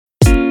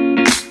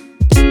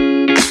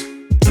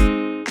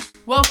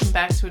Welcome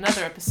back to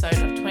another episode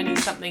of 20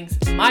 Somethings.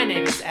 My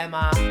name is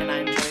Emma and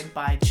I'm joined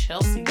by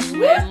Chelsea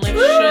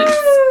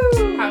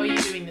Lifshitz. How are you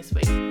doing this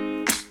week?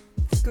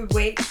 Good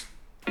week.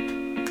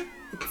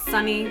 It's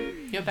sunny.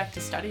 You're back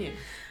to studying.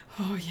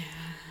 Oh yeah.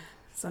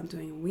 So I'm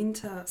doing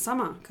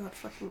summer. God,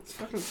 it's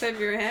fucking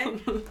February, hey?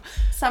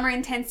 Summer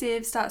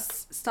intensive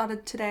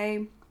started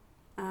today.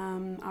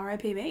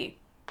 RIPB.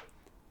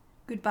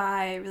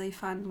 Goodbye, really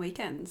fun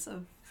weekends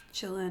of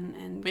chilling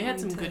and we had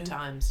some good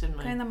times, didn't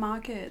we? Going to the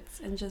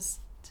markets and just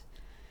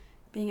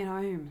being at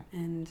home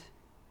and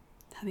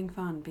having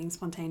fun, being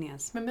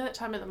spontaneous. Remember that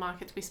time at the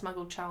markets we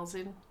smuggled Charles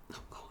in?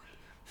 Oh God.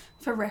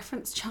 For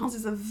reference, Charles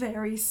is a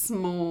very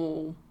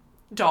small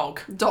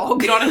dog.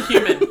 Not a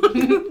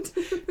human.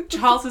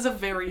 Charles is a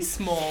very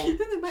small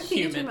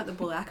human. At the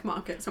black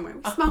market somewhere.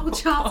 We smuggled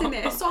Charles in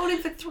there, sold him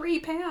for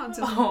 £3.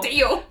 It was a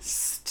deal.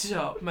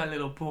 Stop, my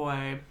little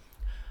boy.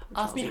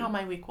 Ask me how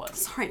my week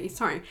was.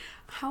 Sorry.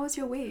 How was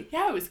your week?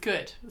 Yeah, it was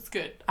good.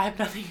 I have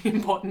nothing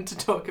important to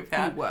talk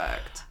about. You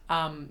worked.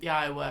 Yeah,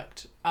 I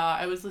worked.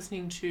 I was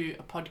listening to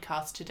a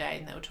podcast today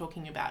and they were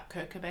talking about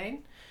Kurt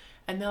Cobain.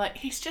 And they're like,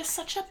 he's just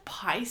such a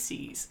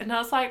Pisces. And I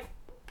was like,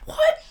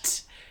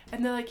 what?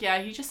 And they're like,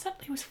 yeah, he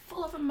was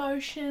full of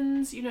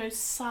emotions,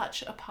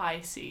 such a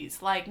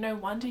Pisces. Like, no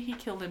wonder he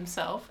killed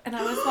himself. And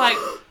I was like,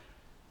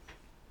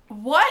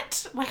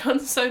 what? Like, on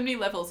so many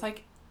levels.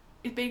 Like,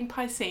 is being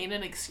Piscean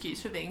an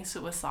excuse for being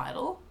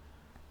suicidal?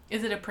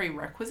 Is it a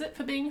prerequisite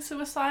for being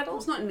suicidal? Well,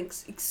 it's not an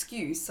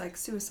excuse. Like,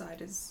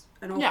 suicide is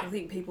an awful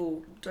thing.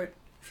 People don't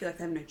feel like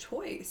they have no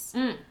choice.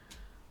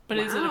 But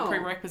is it a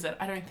prerequisite?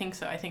 I don't think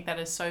so. I think that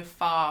is so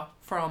far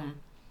from...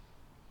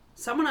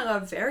 Someone I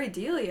love very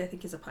dearly, I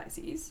think, is a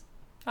Pisces.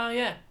 Oh,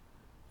 yeah.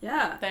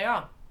 Yeah. They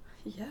are.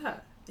 Yeah.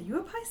 Are you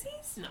a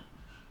Pisces? No.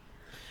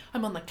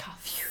 I'm on the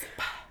cusp.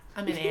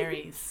 I'm in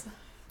Aries.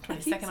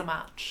 22nd of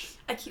March.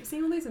 I keep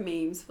seeing all these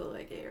memes for,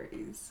 like,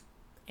 Aries.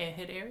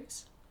 Airhead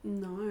Aries?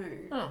 No.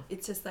 Oh.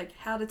 It's just, like,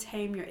 how to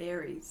tame your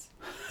Aries.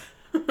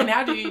 And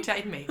how do you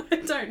tame me? I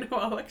don't know.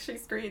 I'll actually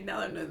screen now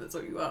that I know that's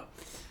what you are.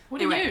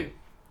 What are you?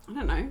 I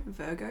don't know.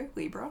 Virgo,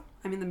 Libra.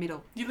 I'm in the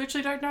middle. You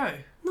literally don't know?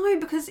 No,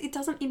 because it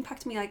doesn't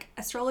impact me. Like,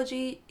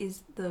 astrology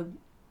is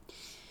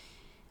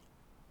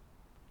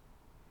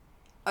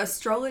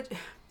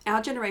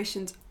our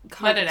generation's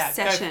current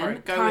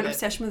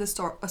obsession with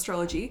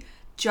astrology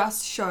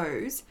just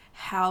shows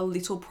how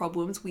little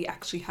problems we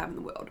actually have in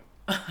the world.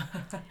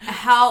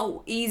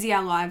 How easy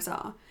our lives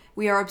are.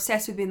 We are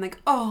obsessed with being like,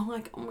 oh my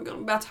God,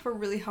 I'm about to have a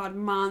really hard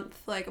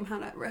month. Like, I'm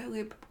having a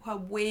really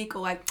hard week. Or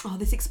like, oh,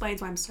 this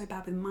explains why I'm so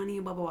bad with money,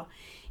 blah, blah, blah.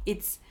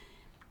 It's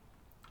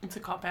a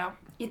cop-out.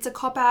 It's a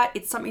cop-out.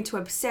 It's something to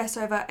obsess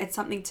over. It's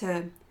something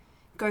to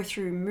go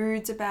through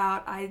moods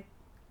about.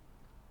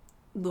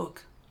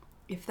 Look,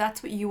 if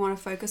that's what you want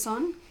to focus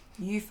on,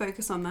 you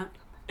focus on that.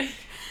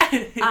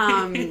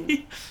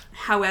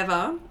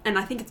 However, and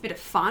I think it's a bit of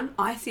fun.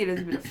 I see it as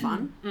a bit of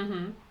fun.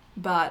 Mm-hmm.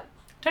 But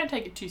don't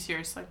take it too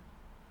seriously.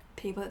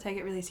 People that take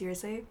it really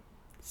seriously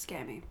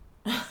scare me.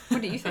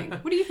 What do you think?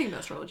 What do you think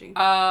about astrology?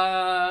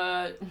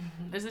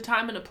 There's a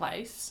time and a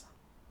place.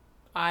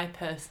 I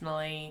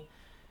personally,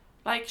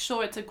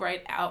 sure, it's a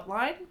great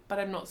outline, but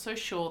I'm not so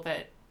sure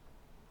that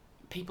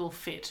people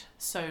fit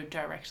so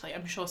directly.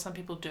 I'm sure some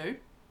people do.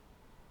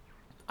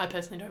 I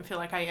personally don't feel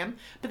like I am.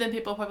 But then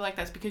people are probably like,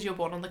 that's because you're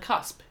born on the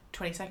cusp.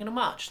 22nd of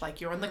March.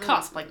 Like, you're on the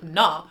cusp. Like,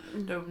 nah.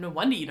 No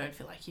wonder you don't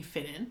feel like you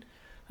fit in.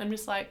 I'm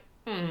just like,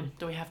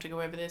 do we have to go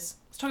over this?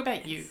 Let's talk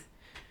about you.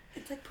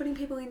 It's like putting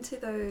people into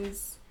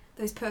those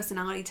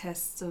personality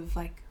tests of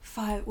like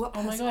 5. Oh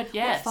my God,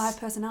 yes. What 5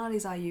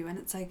 personalities are you? And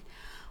it's like,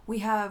 we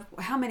have,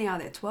 how many are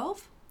there?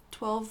 12?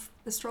 12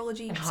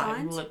 astrology signs? I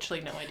have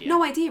literally no idea.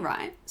 No idea,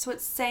 right? So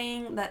it's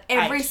saying that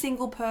every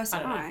single person...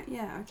 Alright,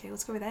 yeah, okay,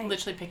 let's go with 8.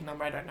 Literally pick a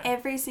number, I don't know.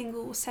 Every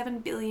single 7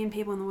 billion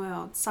people in the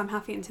world somehow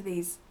fit into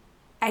these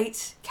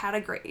 8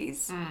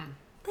 categories.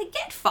 Like,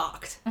 get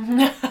fucked.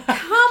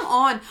 Come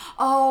on.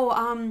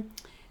 Oh,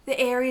 the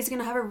Aries are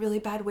going to have a really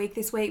bad week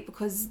this week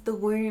because the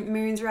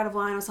moons are out of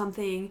line or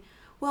something.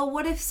 Well,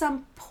 what if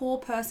some poor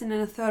person in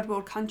a third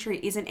world country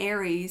is an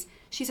Aries?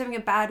 She's having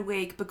a bad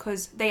week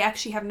because they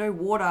actually have no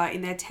water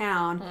in their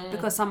town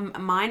because some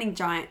mining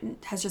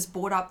giant has just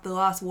bought up the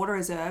last water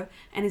reserve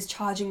and is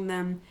charging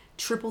them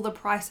triple the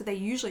price that they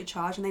usually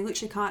charge, and they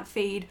literally can't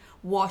feed,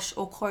 wash,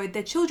 or clothe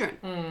their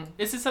children.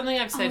 This is something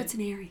I've said it's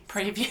an Aries.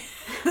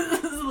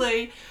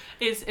 previously.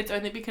 It's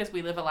only because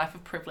we live a life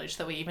of privilege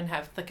that we even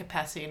have the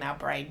capacity in our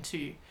brain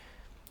to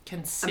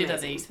consider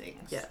these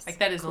things. Yes, like,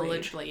 that is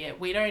literally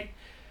it.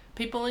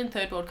 People in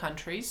third world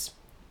countries,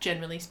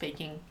 generally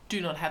speaking,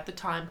 do not have the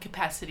time,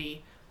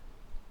 capacity,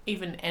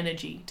 even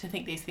energy to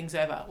think these things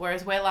over.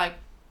 Whereas we're like,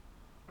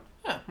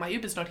 oh, my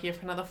Uber's not here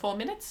for another 4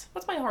 minutes.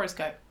 What's my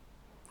horoscope?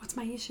 What's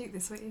my issue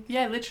this week?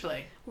 Yeah,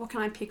 literally. What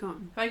can I pick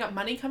on? Have I got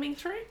money coming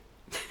through?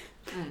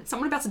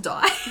 Someone about to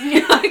die?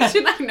 Like,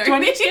 should I know? Do I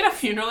need to get a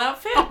funeral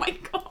outfit? Oh my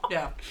God.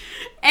 Yeah.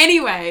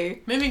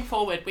 Anyway. Moving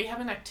forward, we have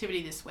an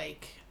activity this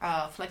week.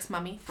 Flex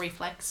Mummy, free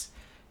flex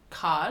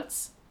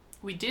cards.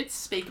 We did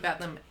speak about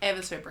them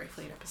ever so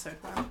briefly in episode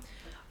 1.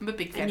 I'm a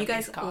big fan And of you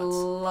guys these cards.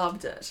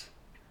 loved it.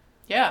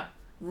 Yeah.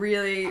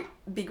 Really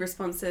big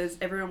responses.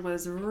 Everyone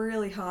was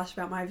really harsh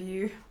about my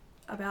view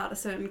about a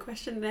certain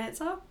question and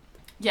answer.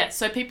 Yeah,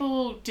 so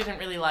people didn't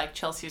really like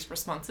Chelsea's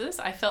responses.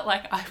 I felt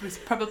like I was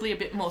probably a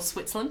bit more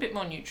Switzerland, a bit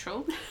more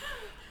neutral.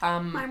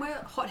 Mine were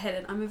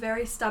hot-headed. I'm a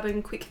very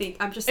stubborn, quick think.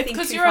 I'm just It's think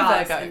because too you're a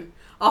fast Virgo. and-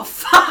 Oh,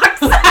 fuck's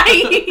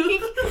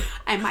sake!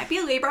 I might be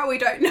a Libra, we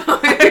don't know.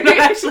 I'm not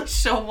actually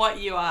sure what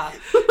you are.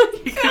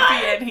 You could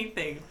be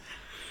anything.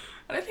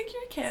 I don't think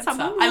you're a Cancer.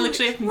 I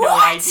literally have no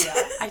idea.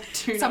 I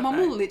do Someone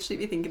not know. will literally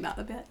be thinking that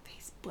about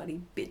these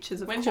bloody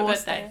bitches. When's your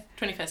birthday?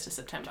 21st of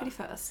September.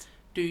 21st.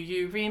 Do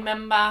you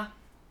remember?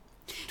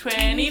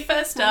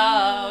 21st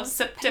of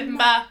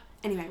September.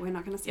 Anyway, we're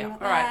not going to say about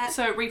All right. that.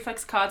 So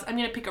reflex cards. I'm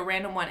going to pick a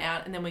random one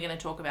out, and then we're going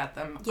to talk about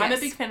them. I'm a Yes.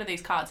 big fan of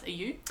these cards. Are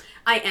you?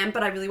 I am,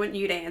 but I really want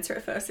you to answer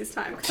it first this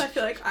time because I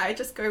feel like I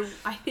just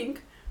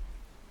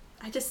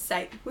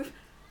say,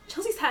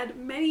 Chelsea's had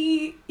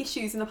many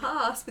issues in the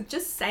past with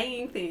just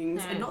saying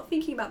things and not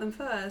thinking about them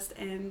first,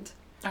 and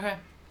Okay.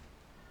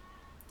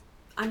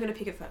 I'm going to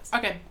pick it first.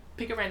 Okay.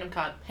 Pick a random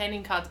card.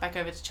 Handing cards back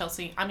over to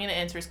Chelsea. I'm going to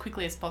answer as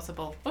quickly as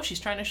possible. Oh, she's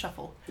trying to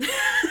shuffle.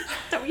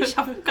 Don't we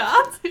shuffle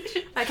cards?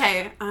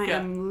 Okay, I Yeah.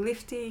 am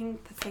lifting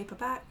the paper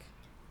back.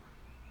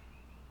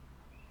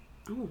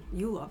 Oh,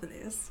 you love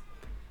this.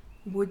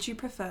 Would you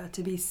prefer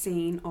to be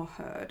seen or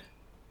heard?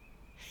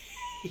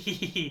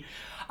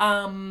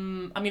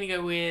 I'm going to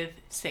go with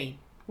C.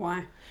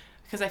 Why?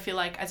 Because I feel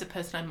like as a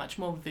person I'm much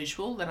more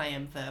visual than I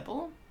am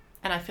verbal.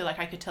 And I feel like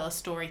I could tell a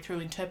story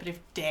through interpretive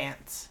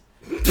dance.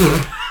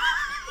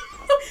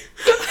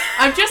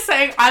 I'm just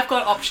saying I've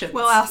got options.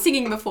 Well, our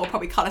singing before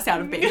probably cut us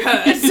out of being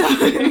heard, so...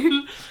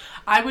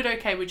 I would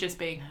okay with just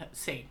being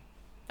seen.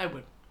 I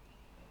would.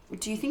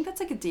 Do you think that's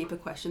like a deeper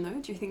question though?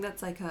 Do you think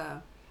that's like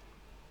a...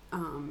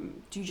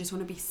 do you just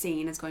want to be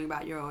seen as going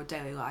about your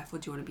daily life, or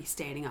do you want to be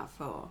standing up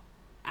for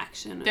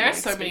action? There are like,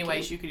 so many speaking?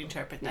 ways you could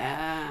interpret that.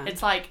 Yeah.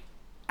 It's like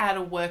at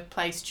a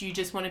workplace, do you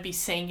just want to be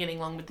seen getting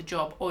along with the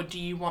job, or do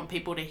you want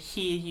people to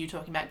hear you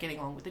talking about getting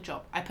along with the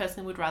job? I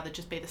personally would rather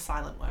just be the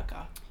silent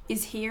worker.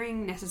 Is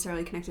hearing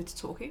necessarily connected to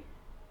talking?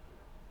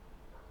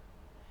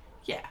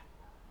 Yeah.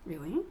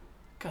 Really?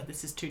 God,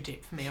 this is too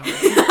deep for me already.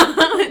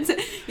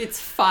 It's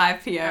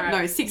 5 p.m. All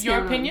right. No, 6 p.m.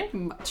 Your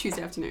opinion?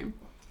 Tuesday afternoon.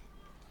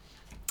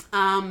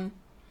 I'm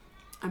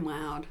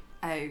loud.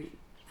 I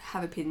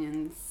have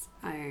opinions.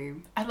 I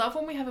love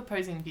when we have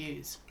opposing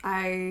views.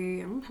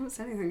 haven't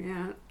said anything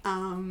yet.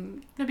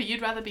 No, but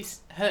you'd rather be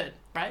heard,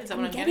 right? Is that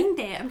what I'm getting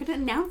getting? there. I'm going to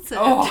announce it.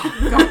 Oh,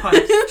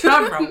 God.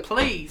 Drum roll,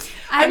 please.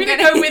 I'm going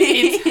to go with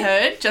it's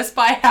heard just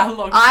by how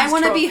long I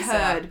want to be this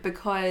out. heard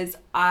because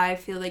I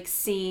feel like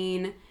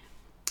seen...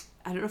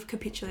 I don't know if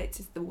capitulates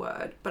is the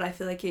word, but I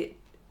feel like it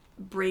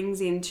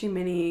brings in too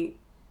many...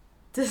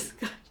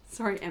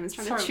 Sorry, Emma's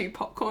trying to chew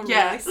popcorn.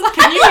 Yeah. Really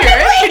Can you hear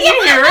it? Can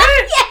you hear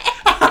it?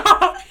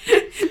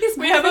 This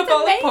We have a is bowl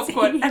of amazing.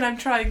 popcorn and I'm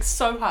trying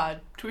so hard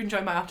to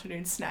enjoy my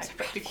afternoon snack,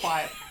 but be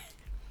quiet.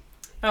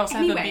 I also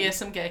have a Anyway. beer,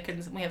 some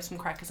gherkins, and we have some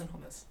crackers and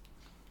hummus.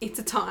 It's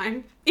a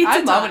time.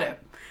 I'm loving it.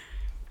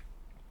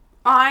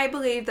 I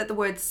believe that the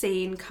word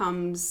seen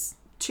comes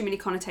too many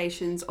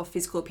connotations of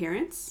physical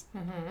appearance.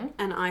 Mm-hmm.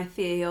 And I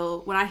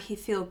feel, when I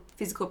feel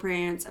physical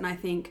appearance, and I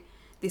think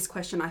this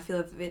question, I feel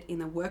of it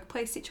in a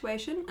workplace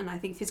situation. And I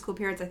think physical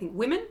appearance, I think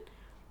women,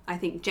 I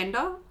think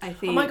gender, I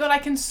think... Oh my God, I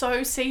can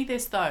so see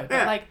this though. But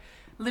Yeah. like,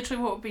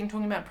 literally what we've been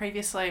talking about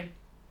previously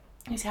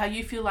is how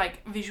you feel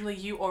like visually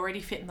you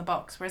already fit in the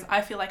box, whereas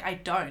I feel like I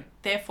don't.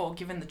 Therefore,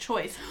 given the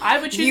choice, I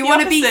would choose You the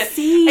wanna be opposite.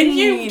 seen. And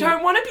you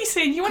don't want to be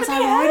seen. You want to be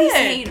I've already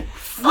heard. seen...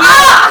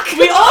 Fuck!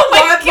 We all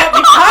want what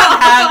we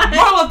can't have.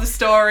 Moral of the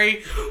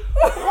story.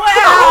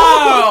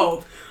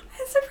 Wow!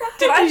 I'm so proud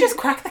Did of I you. just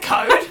crack the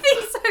code? I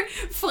think so.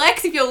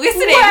 Flex, if you're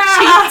listening.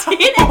 Wow. She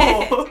did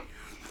it.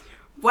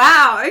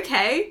 Wow,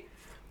 okay.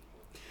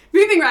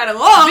 Moving right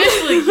along.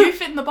 Visually, you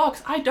fit in the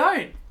box. I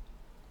don't.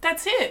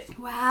 That's it.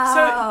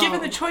 Wow. So,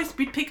 given the choice,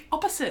 we'd pick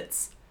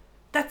opposites.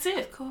 That's Of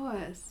it.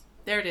 course.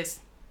 There it is.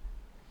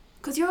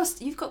 Because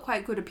you've got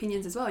quite good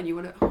opinions as well, and you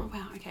want to... Oh,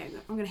 wow, okay.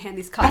 I'm going to hand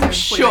this card I'm over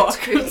for you.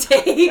 shocked.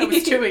 That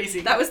was too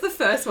easy. That was the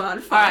first one.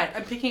 All right,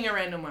 I'm picking a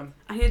random one.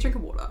 I need a drink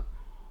of water.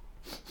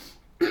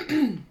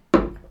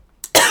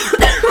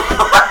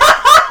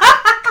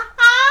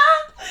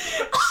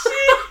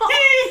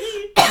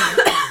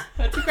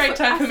 That's a great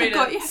time for me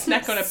forgot to you had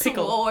snack on a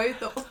pickle. Swallow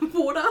the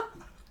water.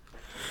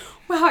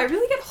 Wow, I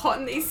really get hot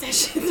in these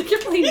sessions. I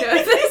get really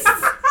nervous.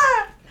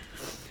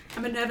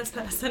 I'm a nervous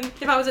person.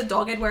 If I was a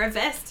dog, I'd wear a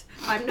vest.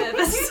 I'm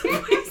nervous.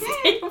 Please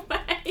stay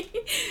away.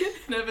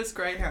 Nervous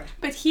greyhound.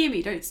 But hear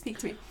me, don't speak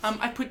to me.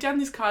 I put down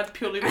this card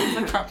purely because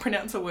I can't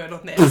pronounce a word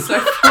on there. So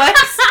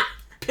flex,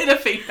 bit of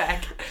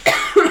feedback.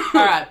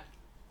 All right.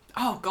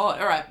 Oh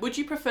God. All right. Would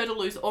you prefer to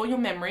lose all your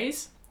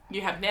memories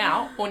you have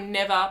now, or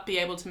never be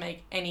able to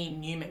make any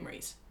new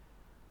memories?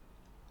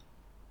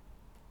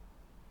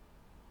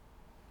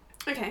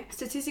 Okay,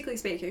 statistically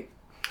speaking,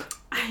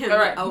 I am All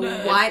right, a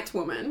nerd. white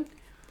woman.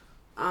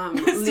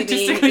 Living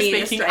Statistically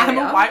in speaking, Australia.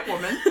 I'm a white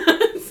woman.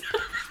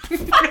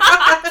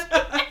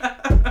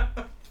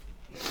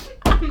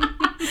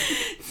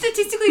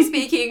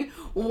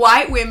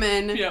 white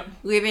women Yeah.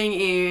 living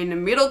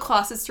in middle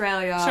class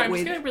Australia. Sorry, I'm with...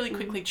 just going to really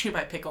quickly chew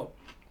my pickle.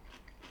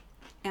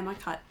 Am I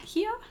cut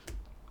here?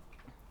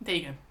 There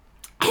you go.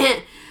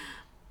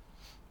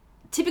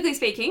 Typically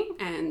speaking,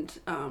 and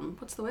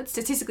what's the word?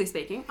 Statistically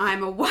speaking,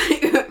 I'm a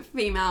white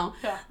female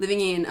living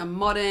in a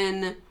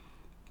modern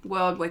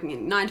world, working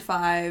in 9 to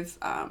 5.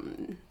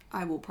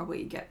 I will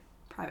probably get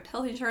private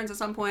health insurance at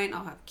some point.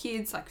 I'll have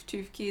kids, like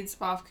 2 kids,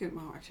 5 kids.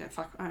 Oh, actually,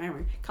 fuck.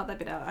 Anyway, cut that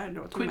bit out. I don't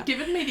know what to do. Quit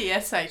giving me the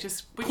essay.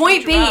 Just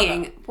point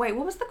being. Wait,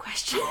 what was the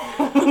question?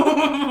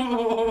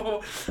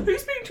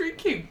 Who's been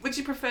drinking? Would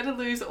you prefer to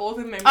lose all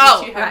the memories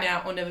you have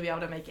now, or never be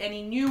able to make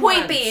any new ones?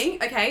 Point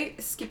being, okay,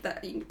 skip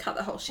that. You can cut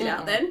the whole shit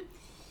out then.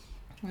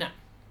 No.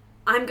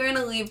 I'm going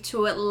to live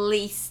to at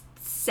least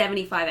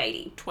 75,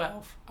 80.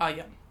 12. Oh,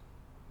 yeah.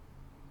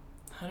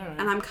 I don't know.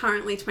 And I'm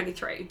currently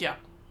 23. Yeah.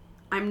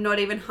 I'm not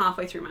even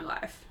halfway through my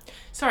life.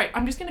 Sorry,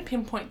 I'm just going to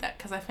pinpoint that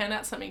because I found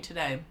out something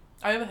today.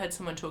 I overheard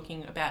someone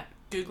talking about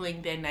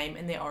Googling their name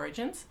and their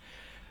origins.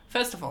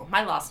 First of all,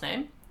 my last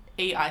name,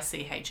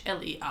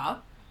 Eichler.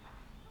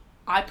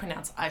 I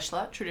pronounce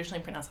Eichler,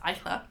 traditionally pronounced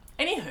Eichler.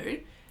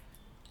 Anywho,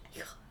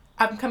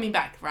 I'm coming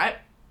back, right?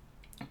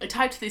 I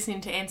typed this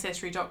into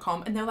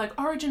Ancestry.com and they're like,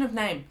 origin of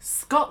name,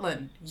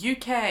 Scotland,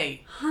 UK,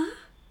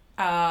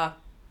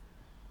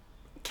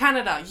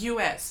 Canada,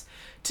 US,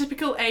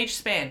 typical age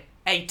span,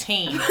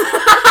 18.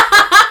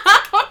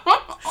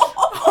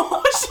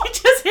 Oh, she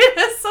just hit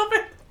herself in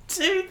the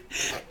tooth.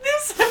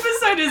 This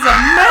episode is a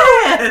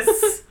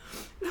mess.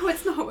 No,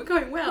 it's not. We're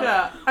going well.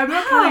 Yeah, I'm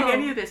not cutting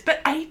any of this,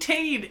 but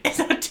 18 is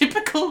a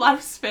typical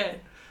lifespan.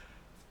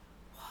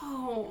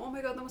 Oh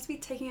my god, that must be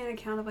taking into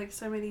account of like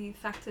so many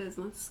factors,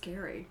 and that's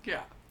scary.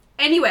 Yeah.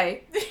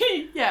 Anyway.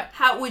 Yeah.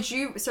 How would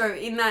you, so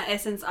in that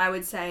essence, I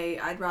would say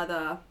I'd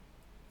rather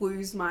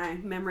lose my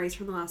memories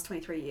from the last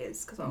 23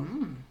 years, because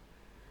I'm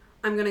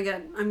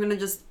gonna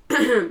just,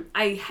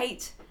 I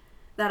hate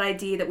that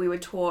idea that we were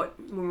taught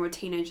when we were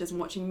teenagers and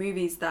watching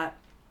movies that,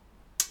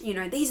 you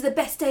know, these are the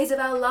best days of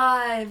our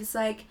lives,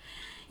 like,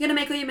 you're gonna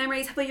make all your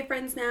memories, have all your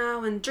friends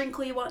now, and drink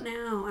all you want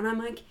now, and I'm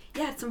like,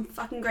 yeah, it's some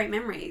fucking great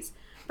memories.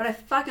 But I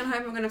fucking hope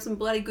I'm going to have some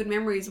bloody good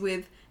memories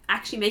with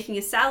actually making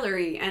a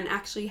salary and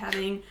actually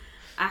having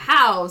a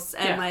house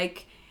and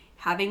like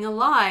having a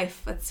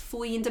life that's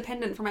fully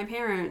independent from my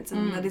parents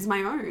and that is my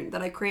own,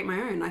 that I create my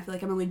own. I feel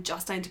like I'm only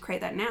just starting to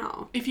create that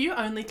now. If you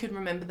only could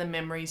remember the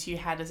memories you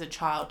had as a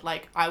child,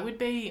 like I would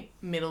be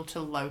middle to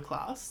low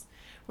class.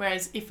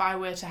 Whereas if I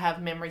were to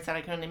have memories that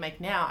I can only make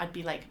now, I'd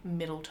be like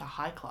middle to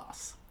high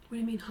class. What do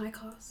you mean high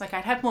class? Like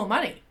I'd have more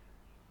money.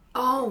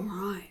 Oh,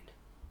 right.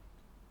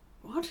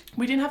 What?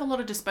 We didn't have a lot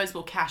of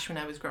disposable cash when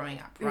I was growing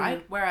up,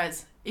 right?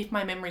 Whereas if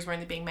my memories were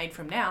only being made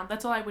from now,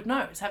 that's all I would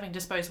know is having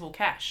disposable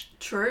cash.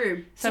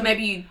 True. So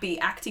maybe you'd be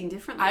acting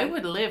differently. I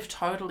would live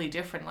totally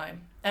differently.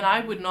 And I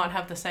would not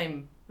have the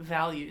same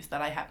values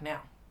that I have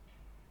now.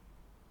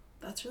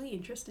 That's really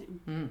interesting.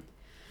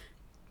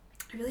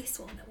 I really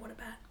swallowed that water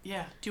bat.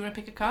 Yeah. Do you want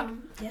to pick a card?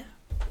 Yeah.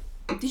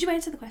 Did you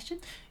answer the question?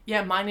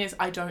 Yeah, mine is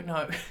I don't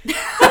know.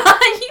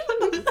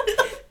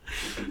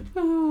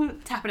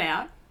 Tap it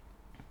out.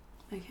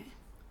 Okay.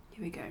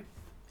 Here we go.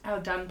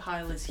 Our done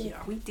pile is here.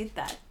 We did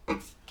that.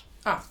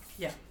 Oh,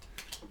 yeah.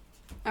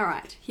 All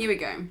right. Here we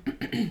go.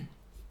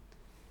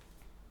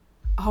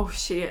 Oh,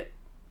 shit.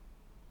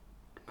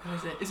 What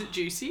is it? Is it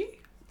juicy?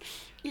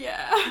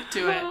 Yeah.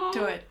 Do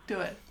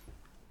it.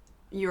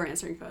 You're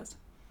answering first.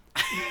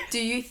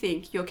 Do you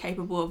think you're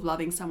capable of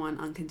loving someone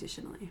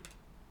unconditionally?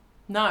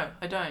 No,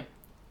 I don't.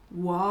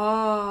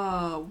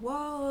 Whoa.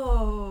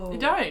 I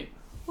don't.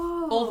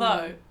 Whoa.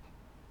 Although...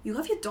 You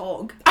love your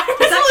dog. I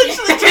was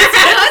literally just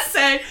going to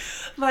say,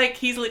 like,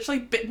 he's literally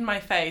bitten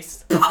my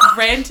face.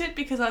 Ranted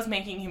because I was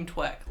making him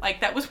twerk. Like,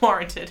 that was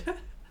warranted.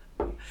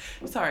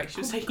 Sorry,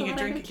 she was taking a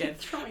drink again.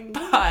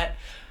 But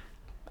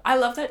I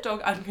love that dog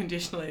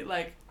unconditionally.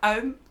 Like,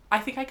 I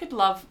think I could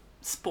love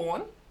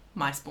Spawn,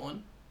 my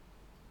Spawn,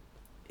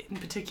 in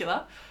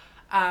particular.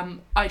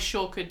 I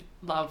sure could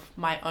love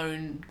my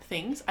own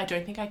things. I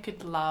don't think I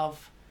could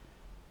love,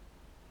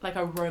 like,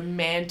 a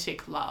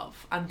romantic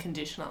love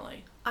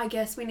unconditionally. I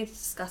guess we need to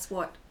discuss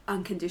what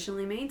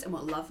unconditionally means and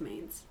what love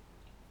means.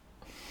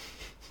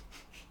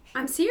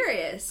 I'm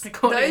serious.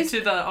 According to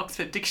the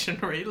Oxford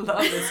Dictionary,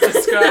 love is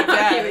described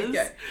as... Here we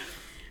go.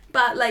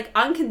 But, like,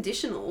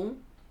 unconditional...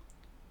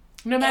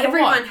 No matter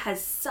everyone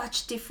has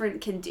such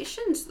different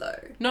conditions,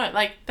 though. No,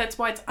 like, that's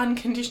why it's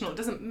unconditional. It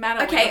doesn't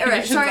matter what your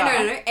conditions sorry,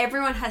 are. no.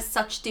 Everyone has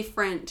such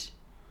different...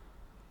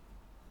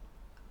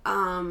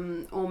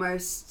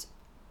 almost...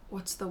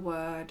 What's the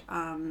word?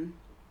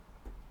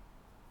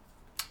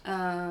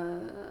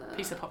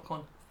 Piece of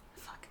popcorn.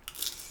 Fuck.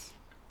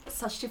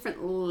 Such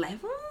different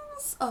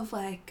levels of,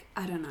 like,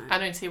 I don't know. I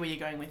don't see where you're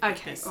going with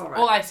this. All right.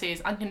 All I see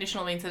is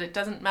unconditional means that it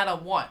doesn't matter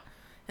what.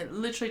 It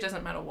literally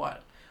doesn't matter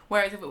what.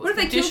 Whereas if it was what if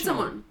they killed conditional,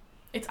 someone?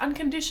 It's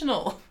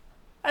unconditional.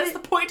 That's the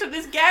point of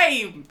this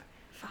game.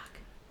 Fuck.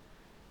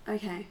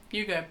 Okay.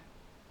 You go.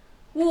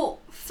 Well,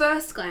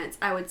 first glance,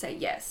 I would say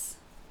yes.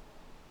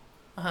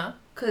 Uh-huh.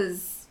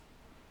 Because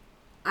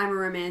I'm a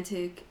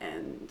romantic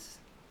and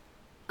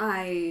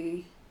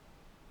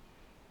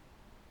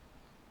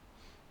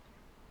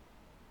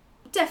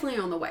Definitely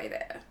on the way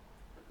there.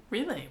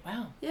 Really?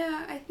 Wow.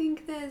 Yeah, I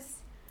think there's...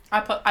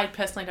 I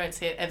personally don't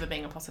see it ever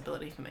being a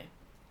possibility for me.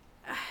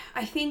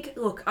 I think,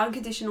 look,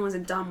 unconditional is a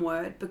dumb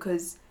word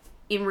because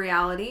in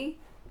reality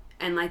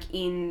and like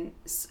in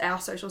our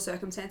social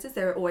circumstances,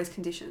 there are always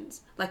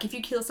conditions. Like if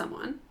you kill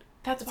someone...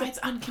 That's why it's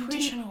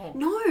unconditional.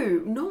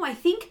 No, I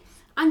think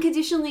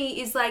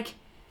unconditionally is like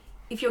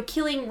if you're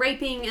killing,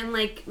 raping and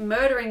like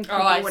murdering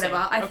people or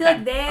whatever, I feel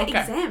like they're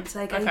exempt.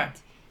 Like I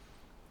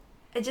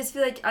just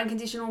feel like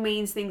unconditional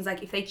means things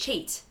like if they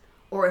cheat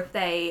or if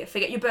they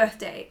forget your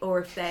birthday or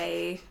if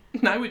they...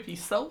 I would be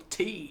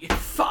salty.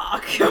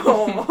 Fuck.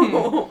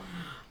 Oh.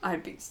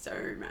 I'd be so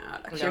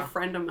mad. Actually, a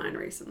friend of mine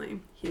recently,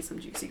 here's some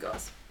juicy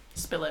goss.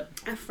 Spill it.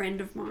 A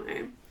friend of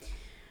mine,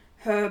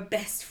 her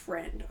best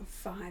friend of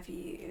 5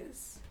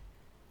 years.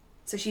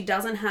 So she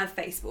doesn't have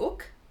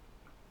Facebook.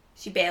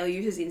 She barely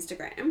uses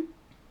Instagram.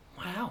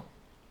 Wow.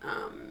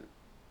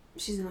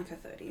 She's in like her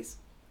 30s.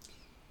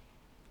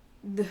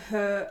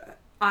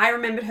 I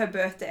remembered her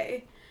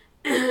birthday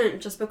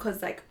just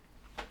because like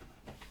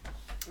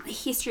a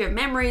history of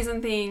memories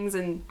and things,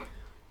 and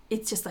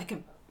it's just like a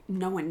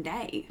known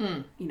day.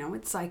 You know,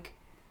 it's like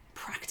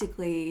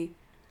practically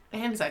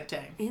Anzac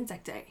Day.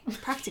 Anzac Day,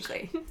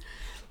 practically.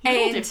 A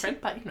little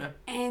different, but you know.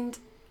 And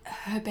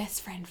her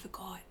best friend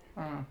forgot.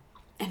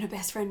 And her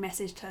best friend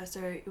messaged her,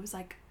 so it was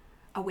like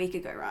a week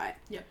ago, right?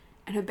 Yep.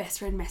 And her best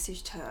friend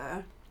messaged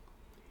her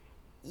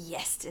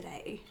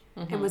yesterday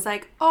and was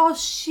like, oh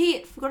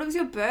shit, forgot it was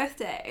your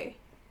birthday.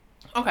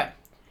 Okay.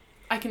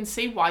 I can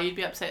see why you'd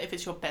be upset if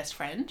it's your best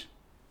friend,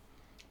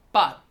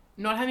 but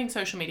not having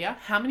social media,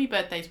 how many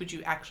birthdays would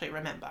you actually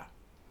remember?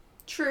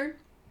 True.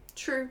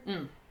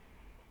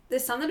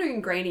 There's some that are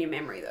ingrained in your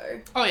memory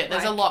though. Oh yeah,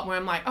 there's a lot where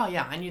I'm like, oh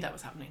yeah, I knew that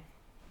was happening.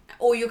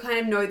 Or you kind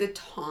of know the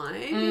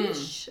time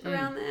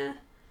around there.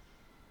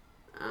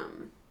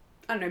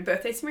 I don't know,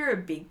 birthdays to me are a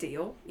big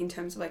deal in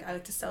terms of like, I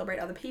like to celebrate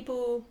other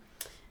people.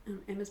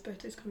 Emma's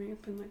birthday's coming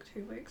up in like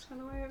 2 weeks, by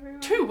the way,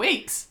 everyone. 2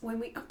 weeks? When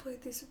we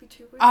upload this, it'll be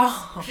 2 weeks.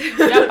 Oh,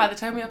 yeah, by the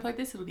time we upload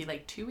this, it'll be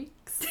like 2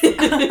 weeks.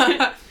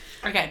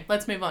 Okay,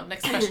 let's move on.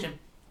 Next question.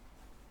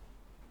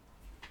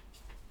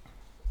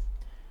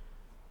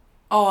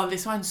 Oh,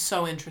 this one's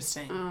so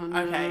interesting. Oh,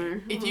 no.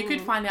 Okay, if you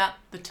could find out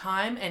the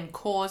time and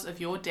cause of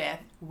your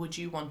death, would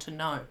you want to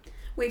know?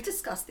 We've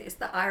discussed this,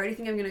 that I already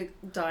think I'm going to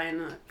die in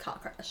a car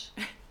crash.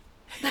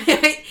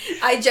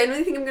 I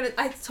genuinely think I'm going to...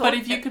 But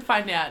if you could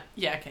find out...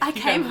 Yeah, okay. I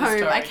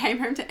came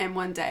home to M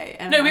one day.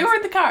 And we were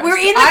in the car. We were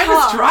in the car. I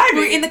was driving.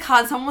 We were in the car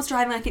and someone was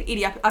driving like an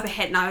idiot up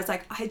ahead and I was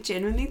like, I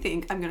genuinely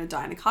think I'm going to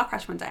die in a car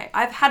crash one day.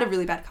 I've had a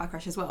really bad car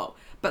crash as well.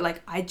 But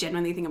like, I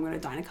genuinely think I'm going to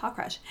die in a car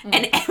crash.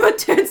 And Emma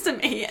turns to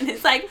me and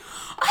is like,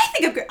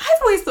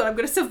 I've always thought I'm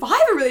going to survive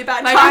a really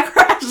bad car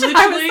crash. And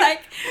I was like,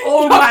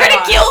 you're going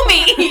to kill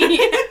me.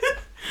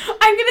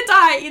 I'm going to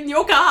die in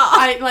your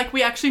car.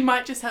 We actually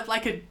might just have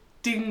like a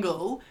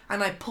dingle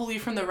and I pull you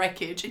from the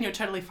wreckage and you're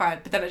totally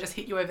fine, but then I just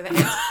hit you over the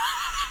head.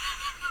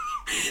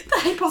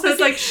 So it's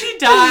like, she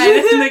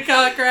died in the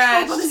car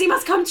crash. Prophecy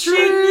must come true.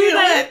 She knew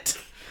it.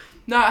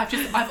 No,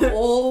 I've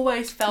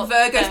always felt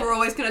Virgos were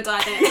always going to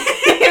die then.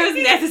 It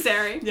was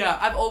necessary. Yeah,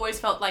 I've always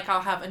felt like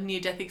I'll have a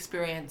near-death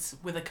experience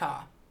with a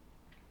car.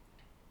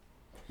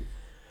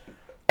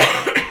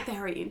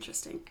 Very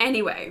interesting.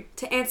 Anyway,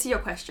 to answer your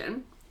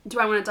question, do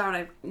I want to die when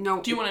I...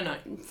 No. Do you want to know?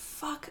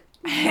 Fuck.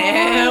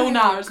 Hell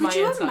no is my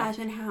answer. Could you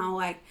imagine how,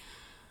 like...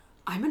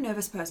 I'm a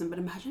nervous person, but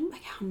imagine,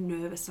 like, how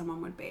nervous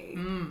someone would be.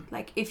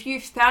 Like, if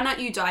you found out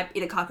you died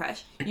in a car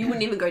crash, you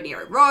wouldn't even go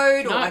near a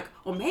road,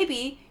 or maybe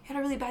you had a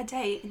really bad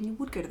day and you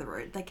would go to the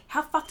road. Like,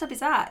 how fucked up is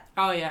that?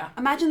 Oh, yeah.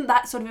 Imagine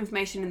that sort of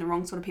information in the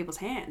wrong sort of people's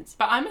hands.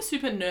 But I'm a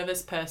super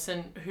nervous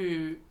person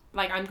who...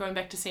 Like, I'm going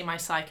back to see my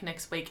psych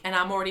next week and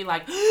I'm already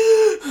like, so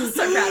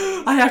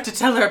proud. I have to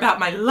tell her about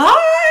my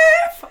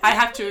life. I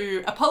have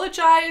to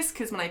apologise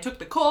because when I took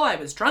the call, I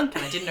was drunk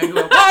and I didn't know who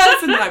it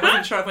was and then I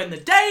wasn't sure of when the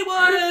day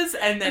was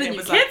and then it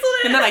was like,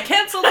 and then I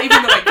cancelled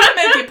even though I couldn't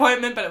make the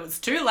appointment, but it was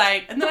too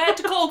late. And then I had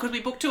to call because we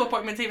booked 2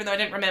 appointments even though I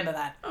didn't remember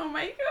that. Oh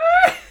my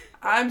God.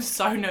 I'm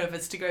so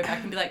nervous to go back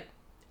and be like,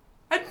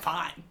 I'm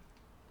fine.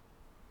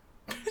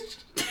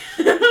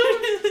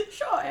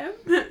 Sure I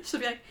am. She'll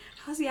be like,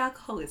 how's the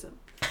alcoholism?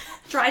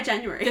 Dry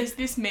January. There's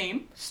this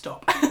meme.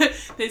 Stop.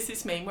 There's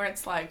this meme where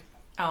it's like,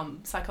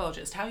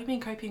 psychologist, how have you been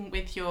coping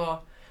with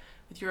your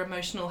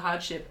emotional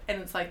hardship?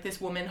 And it's like this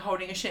woman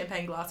holding a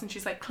champagne glass and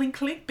she's like, clink,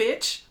 clink,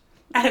 bitch.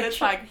 And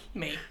it's like,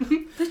 me.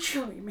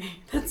 Literally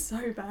me. That's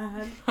so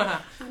bad.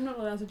 I'm not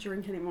allowed to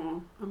drink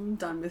anymore. I'm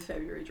done with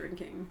February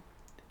drinking.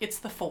 It's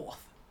the 4th.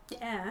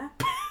 Yeah.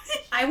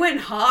 I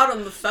went hard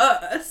on the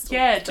 1st.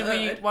 Yeah, do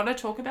we want to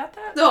talk about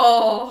that?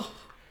 Oh.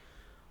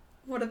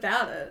 What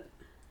about it?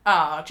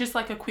 Just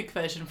like a quick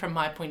version from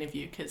my point of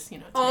view, because, you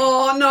know, it's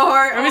oh, no.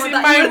 I was in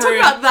my room. Talk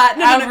about that.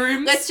 No.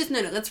 Rooms.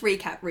 Let's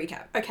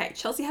recap. Okay,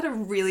 Chelsea had a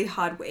really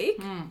hard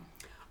week.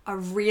 A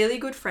really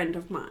good friend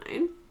of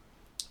mine,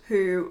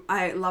 who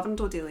I love and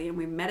adore dearly, and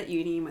we met at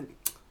uni and we're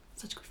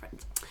such good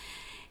friends.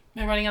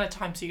 We're running out of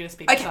time, so you're going to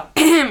speed this up.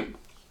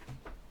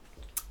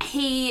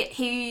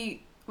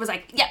 He was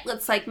like, yeah,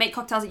 let's like make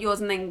cocktails at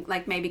yours and then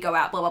like maybe go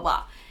out, blah, blah,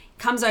 blah.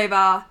 Comes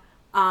over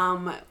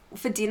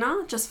for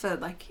dinner, just for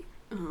like...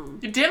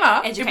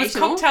 dinner? It was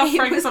cocktail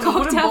frankfurts on a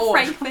wooden board.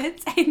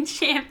 Frankfurts and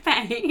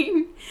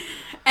champagne.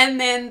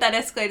 And then that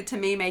escalated to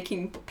me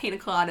making pina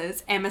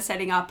coladas, Emma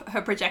setting up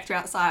her projector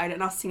outside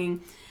and us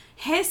singing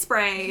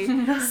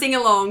Hairspray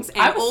sing-alongs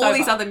and all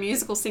these other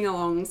musical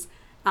sing-alongs.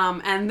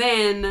 And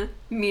then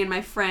me and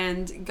my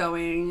friend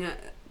going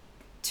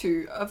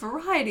to a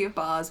variety of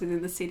bars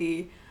within the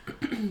city.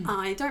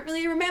 I don't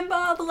really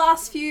remember the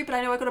last few, but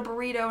I know I got a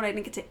burrito and I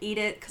didn't get to eat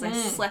it because I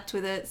slept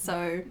with it,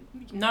 so...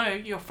 No,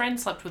 your friend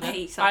slept with it.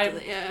 He slept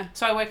with it, yeah.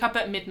 So I woke up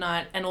at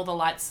midnight and all the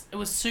lights... It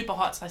was super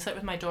hot, so I slept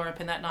with my door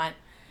open that night.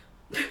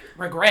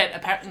 Regret,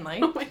 apparently.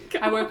 Oh my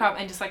God. I woke up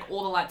and just like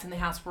all the lights in the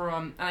house were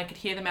on and I could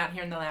hear them out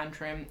here in the lounge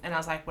room and I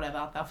was like,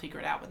 whatever, they'll figure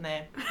it out when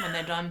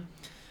they're done.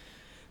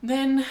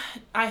 Then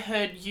I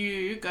heard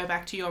you go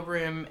back to your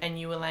room and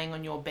you were laying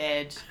on your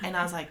bed and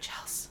I was like,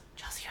 Chelsea,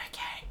 you're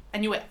okay.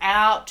 And you were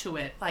out to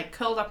it, like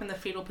curled up in the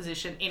fetal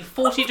position in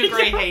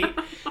 40-degree heat.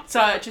 So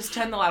I just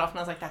turned the light off and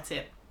I was like, that's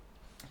it.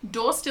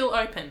 Door still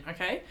open,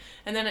 okay?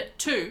 And then at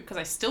 2, because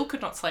I still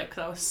could not sleep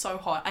because I was so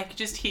hot, I could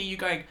just hear you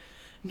going,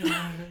 no,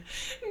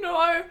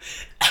 no,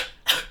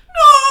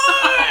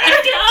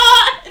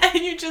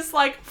 and you just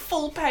like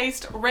full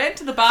paced ran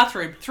to the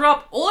bathroom, threw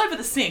up all over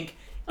the sink,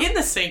 in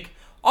the sink,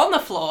 on the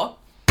floor,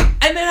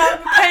 and then I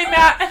came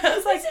out and I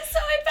was like, this is so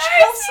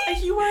embarrassing.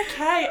 Chelsea, are you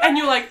okay? And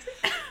you're like,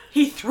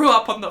 he threw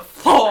up on the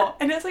floor,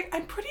 and I was like,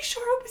 I'm pretty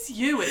sure it was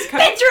you. It's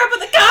coming. Ben threw up on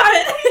the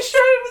carpet. I'm pretty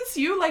sure it was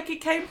you. Like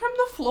it came from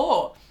the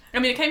floor. I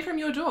mean, it came from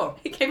your door.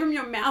 It came from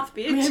your mouth,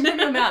 bitch. It came from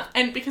your mouth.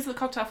 And because of the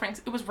cocktail franks,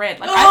 it was red.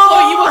 Like, I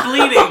thought you were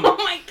bleeding. Oh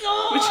my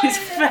God. Which is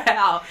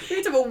foul. We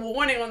need to have a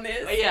warning on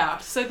this. Yeah,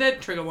 so then,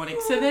 trigger warning.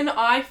 So then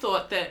I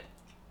thought that,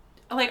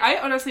 like, I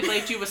honestly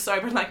believed you were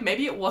sober and, like,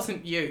 maybe it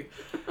wasn't you.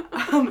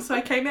 So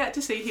I came out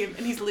to see him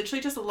and he's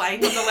literally just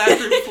laying on the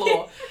lounge room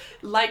floor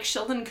like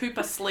Sheldon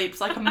Cooper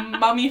sleeps, like a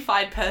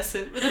mummified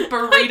person with a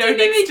burrito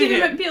next to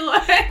him. A pillow.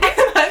 And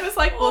I was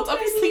like, well, it's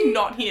obviously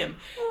not him.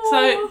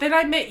 So then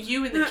I met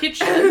you in the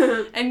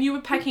kitchen and you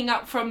were packing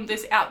up from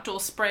this outdoor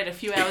spread a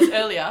few hours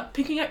earlier,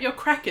 picking up your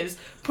crackers,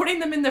 putting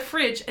them in the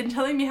fridge and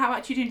telling me how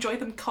much you'd enjoy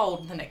them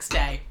cold the next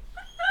day.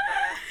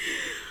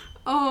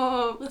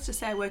 Oh, let's just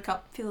say I woke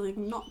up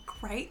feeling not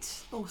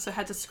great. Also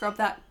had to scrub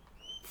that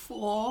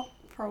floor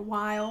for a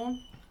while.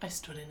 I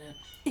stood in it.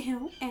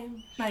 Ew,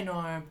 I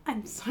know.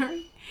 I'm sorry.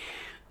 It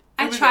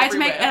I was tried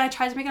everywhere.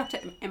 to make it up to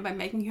Em by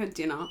making her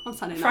dinner on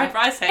Sunday Fried night.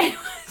 rice, hey? It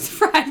was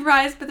fried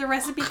rice, but the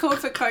recipe called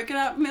for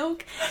coconut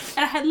milk,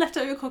 and I had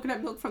leftover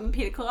coconut milk from the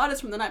pina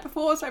coladas from the night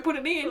before, so I put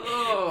it in,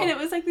 and it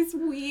was like this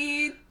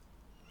weird.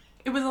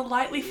 It was a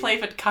lightly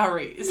flavoured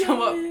curry, is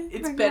what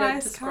it's like better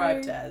rice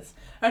described curry. as.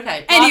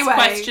 Okay, Anyway. last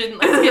question.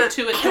 Let's get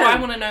to it. Do I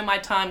want to know my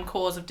time,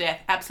 cause of death?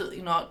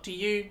 Absolutely not. Do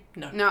you?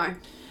 No. No.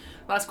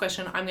 Last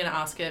question. I'm going to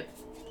ask it.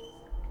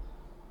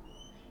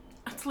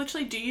 It's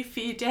literally, do you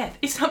fear death?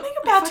 Is something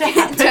about to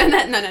happen?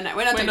 No.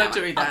 We're not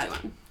doing that. I'll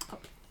do one.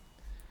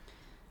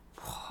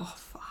 Oh,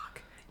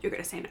 fuck. You're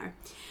going to say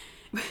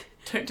no.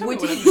 Don't tell me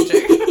what I'm going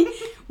to do.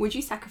 Would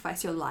you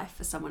sacrifice your life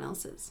for someone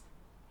else's?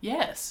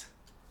 Yes.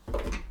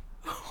 Why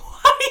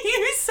are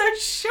you so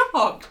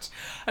shocked?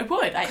 I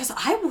would. Because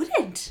I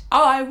wouldn't.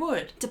 Oh, I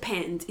would.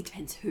 Depends. It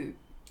depends who.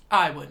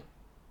 I would.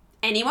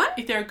 Anyone?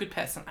 If they're a good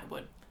person, I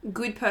would.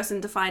 Good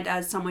person defined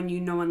as someone you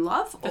know and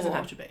love? Doesn't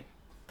have to be.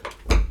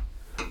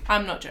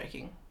 I'm not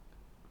joking.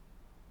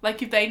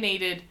 Like, if they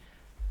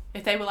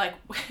were like,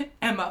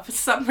 Emma, for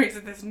some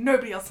reason there's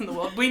nobody else in the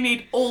world, we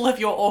need all of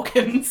your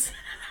organs.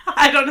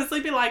 I'd honestly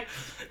be like,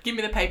 give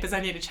me the papers,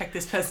 I need to check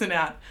this person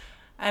out.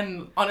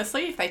 And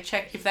honestly,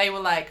 if they were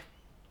like,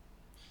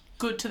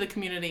 good to the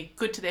community,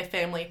 good to their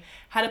family,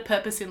 had a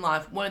purpose in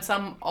life, weren't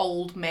some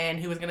old man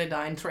who was going to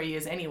die in 3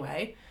 years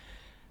anyway,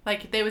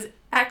 like, if there was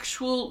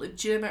actual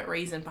legitimate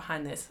reason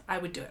behind this, I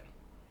would do it.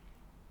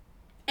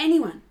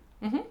 Anyone?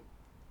 Mm-hmm.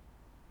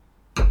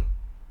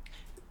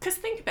 Because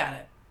think about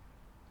it.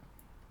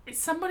 It's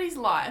somebody's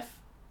life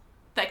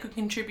that could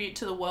contribute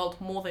to the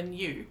world more than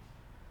you.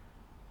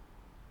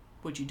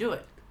 Would you do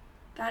it?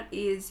 That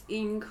is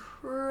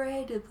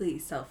incredibly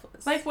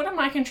selfless. Like, what am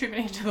I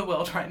contributing to the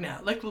world right now?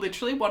 Like,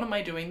 literally, what am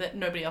I doing that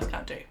nobody else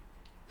can't do?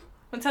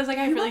 It sounds like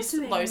I have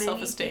really low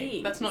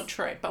self-esteem. That's not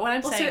true. But what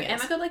I'm saying is...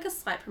 Emma got like a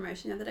slight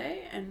promotion the other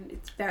day, and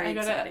it's very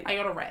exciting. I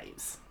got a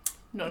raise.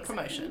 Not a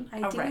promotion. I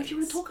didn't know if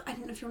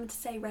you wanted to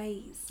say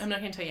raise. I'm not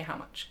going to tell you how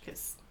much,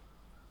 because...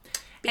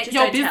 It's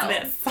your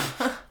business.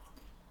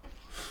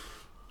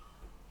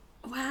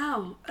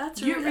 Wow,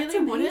 that's You really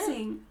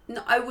amazing.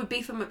 No, I would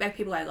be for my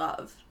people I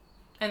love.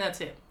 And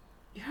that's it.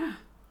 Yeah.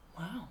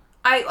 Wow.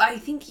 I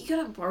think you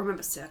gotta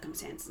remember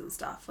circumstances and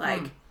stuff.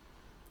 Like,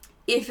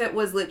 if it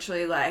was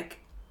literally like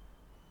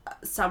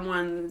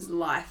someone's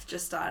life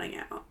just starting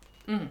out,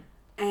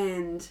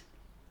 and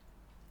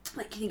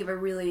like you think of a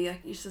really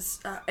like it's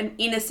just an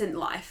innocent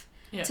life.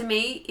 Yeah. To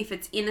me, if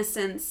it's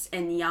innocence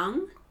and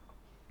young,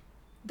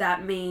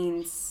 that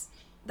means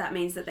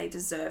that they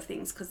deserve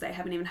things because they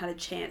haven't even had a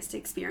chance to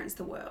experience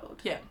the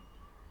world. Yeah.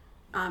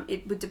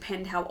 It would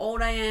depend how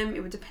old I am.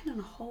 It would depend on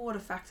a whole lot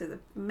of factors.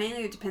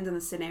 Mainly it depends on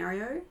the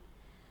scenario.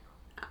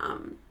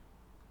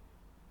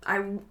 I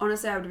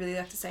would really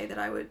like to say that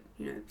I would,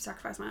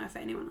 sacrifice my life for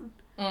anyone.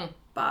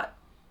 But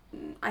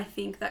I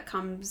think that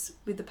comes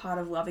with the part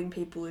of loving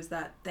people is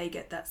that they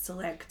get that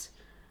select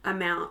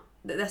amount.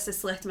 That's the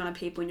select amount of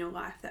people in your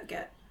life that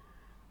get,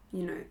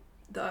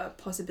 the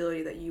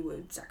possibility that you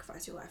would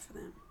sacrifice your life for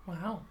them.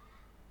 Wow.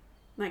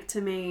 Like,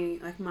 to me,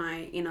 like,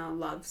 my inner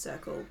love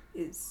circle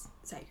is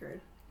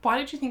sacred. Why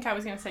did you think I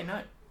was going to say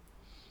no?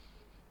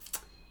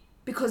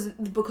 Because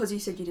you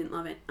said you didn't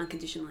love it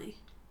unconditionally.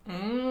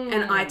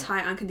 And I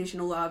tie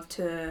unconditional love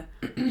to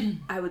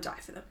I would die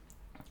for them.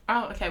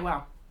 Oh, okay,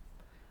 wow.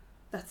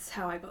 That's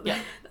how I got there.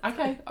 Yeah.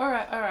 Okay, all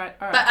right.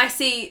 But I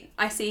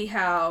see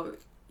how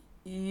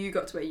you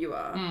got to where you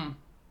are.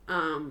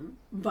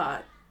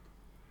 But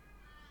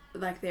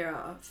like, there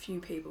are a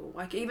few people,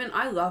 like, even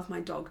I love my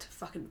dog to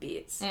fucking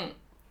bits.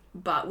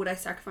 But would I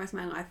sacrifice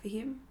my life for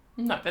him?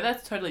 No, but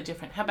that's totally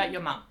different. How about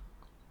your mum?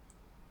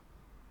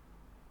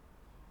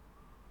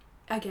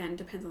 Again,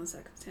 depends on the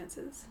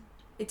circumstances.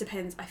 It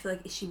depends. I feel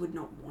like she would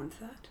not want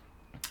that.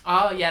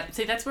 Oh, yeah.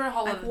 See, that's where a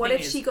whole other thing is. What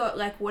if she got,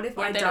 like, what if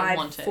I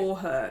died for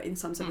her in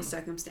some sort of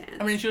circumstance?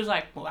 I mean, she was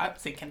like, well,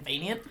 that's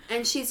inconvenient.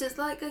 And she's just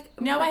like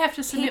now I have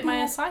to submit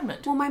my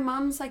assignment. Well, my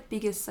mum's, like,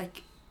 biggest,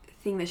 like,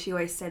 thing that she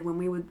always said when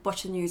we would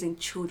watch the news and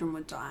children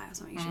would die or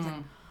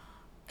something,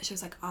 she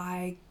was like,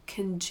 I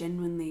can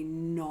genuinely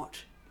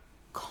not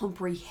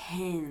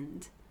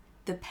comprehend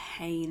the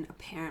pain a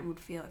parent would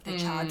feel if their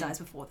child dies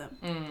before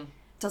them.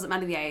 Doesn't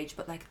matter the age,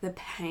 but, like, the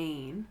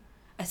pain,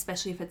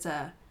 especially if it's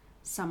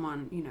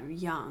someone,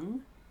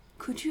 young.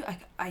 Could you,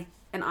 like, I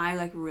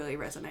really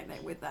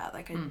resonate with that.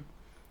 Like,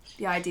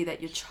 the idea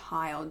that your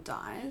child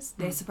dies,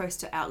 they're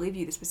supposed to outlive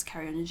you, they're supposed to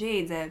carry on your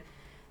genes, they're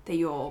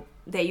your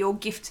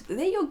gift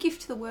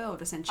to the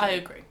world, essentially. I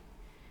agree.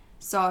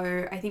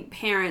 So I think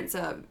parents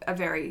are a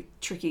very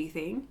tricky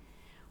thing.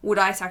 Would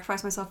I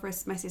sacrifice myself for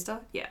my sister?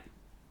 Yeah.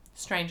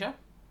 Stranger?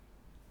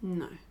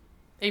 No.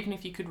 Even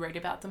if you could read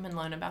about them and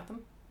learn about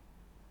them?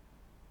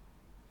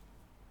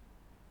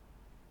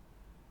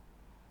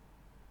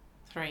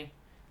 3,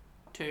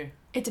 2.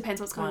 It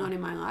depends what's going on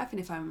in my life, and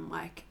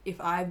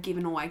if I've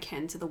given all I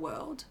can to the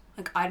world.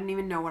 Like, I don't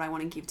even know what I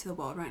want to give to the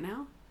world right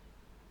now.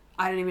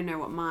 I don't even know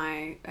what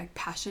my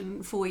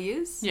passion fully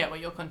is. Yeah, what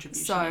your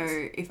contribution is.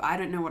 So if I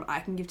don't know what I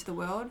can give to the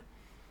world,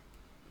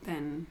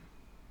 then...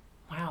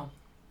 Wow.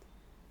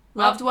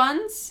 Loved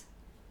ones,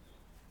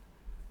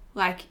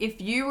 like,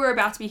 if you were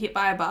about to be hit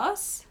by a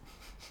bus,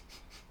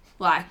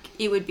 like,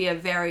 it would be a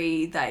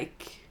very,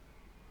 like...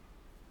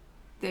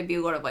 There'd be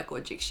a lot of, like,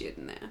 logic shit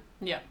in there.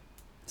 Yeah.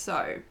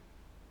 So...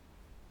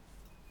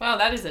 Well,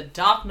 that is a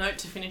dark note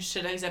to finish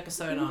today's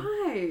episode on.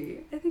 No.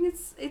 I think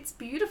it's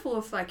beautiful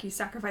if, like, you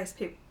sacrifice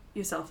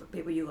yourself for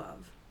people you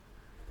love.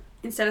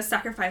 Instead of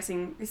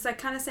sacrificing... It's, like,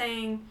 kind of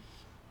saying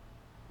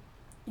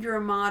you're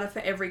a martyr for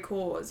every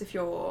cause if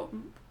you're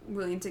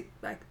willing to,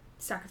 like,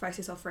 sacrifice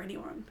yourself for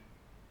anyone.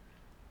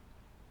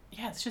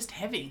 Yeah, it's just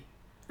heavy.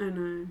 I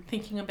know.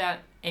 Thinking about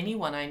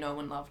anyone I know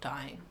and love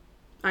dying.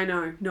 I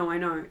know. No, I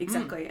know.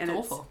 Exactly. And it's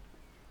awful.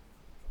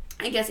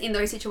 I guess in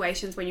those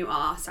situations when you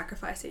are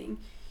sacrificing,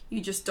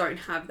 you just don't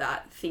have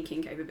that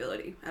thinking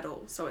capability at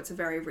all. So it's a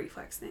very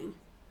reflex thing.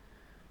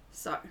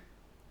 So.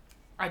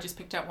 I just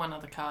picked out one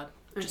other card.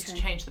 Just to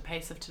change the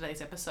pace of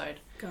today's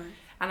episode. Go.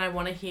 And I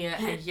want to hear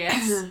a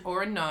yes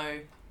or a no.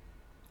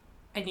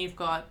 And you've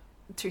got...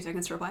 2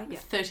 seconds to reply? Yeah.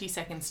 30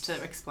 seconds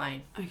to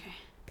explain. Okay.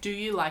 Do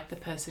you like the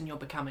person you're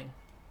becoming?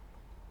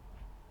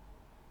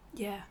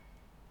 Yeah.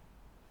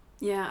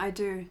 Yeah, I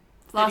do.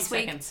 30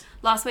 seconds.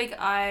 Last week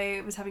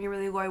I was having a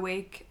really low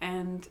week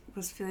and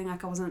was feeling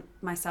like I wasn't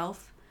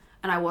myself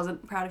and I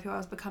wasn't proud of who I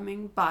was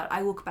becoming, but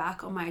I look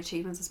back on my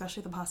achievements,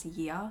 especially the past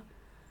year,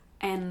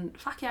 and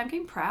fuck yeah, I'm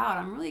getting proud.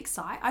 I'm really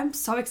excited. I'm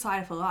so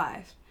excited for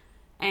life.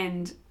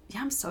 And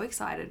yeah, I'm so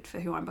excited for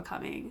who I'm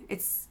becoming.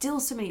 It's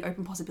still so many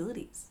open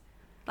possibilities.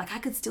 Like, I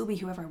could still be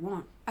whoever I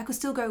want. I could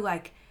still go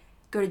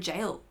to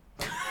jail.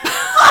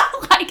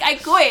 Like, I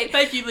could.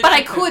 But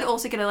I could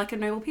also get a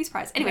Nobel Peace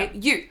Prize. Anyway,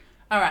 you.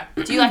 All right.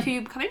 Do you like who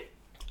you're becoming?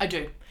 I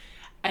do.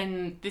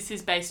 And this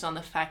is based on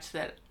the fact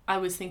that I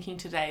was thinking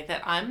today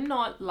that I'm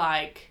not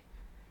like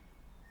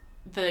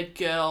the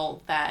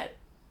girl that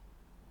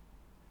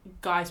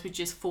guys would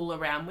just fool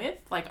around with.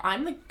 Like,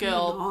 I'm the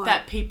girl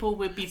that people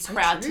would be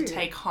proud to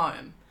take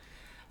home.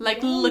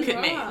 Like, look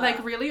at me.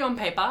 Like, really, on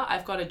paper,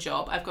 I've got a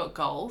job. I've got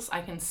goals. I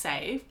can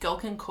save. Girl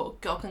can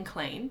cook. Girl can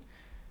clean.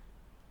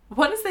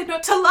 What is there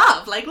not to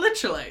love? Like,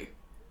 literally.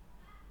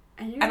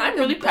 And I'm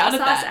really proud of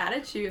that.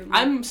 Attitude.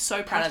 I'm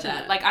so proud of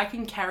that. Like, I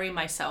can carry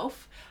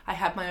myself. I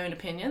have my own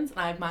opinions. And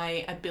I have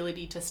my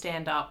ability to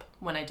stand up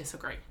when I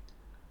disagree.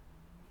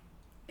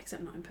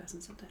 Except not in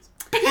person sometimes.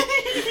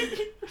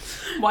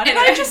 Why did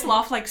I just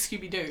laugh like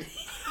Scooby-Doo?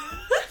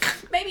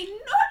 Maybe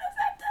not as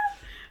that.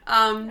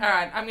 All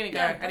right, I'm gonna go.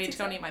 Yeah, I need to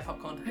go and eat my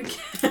popcorn.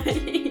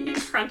 Okay.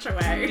 Crunch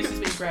away. This has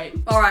been great.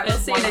 All right, we'll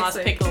There's see you one next last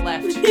week. pickle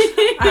left.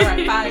 All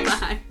right, bye.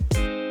 Bye.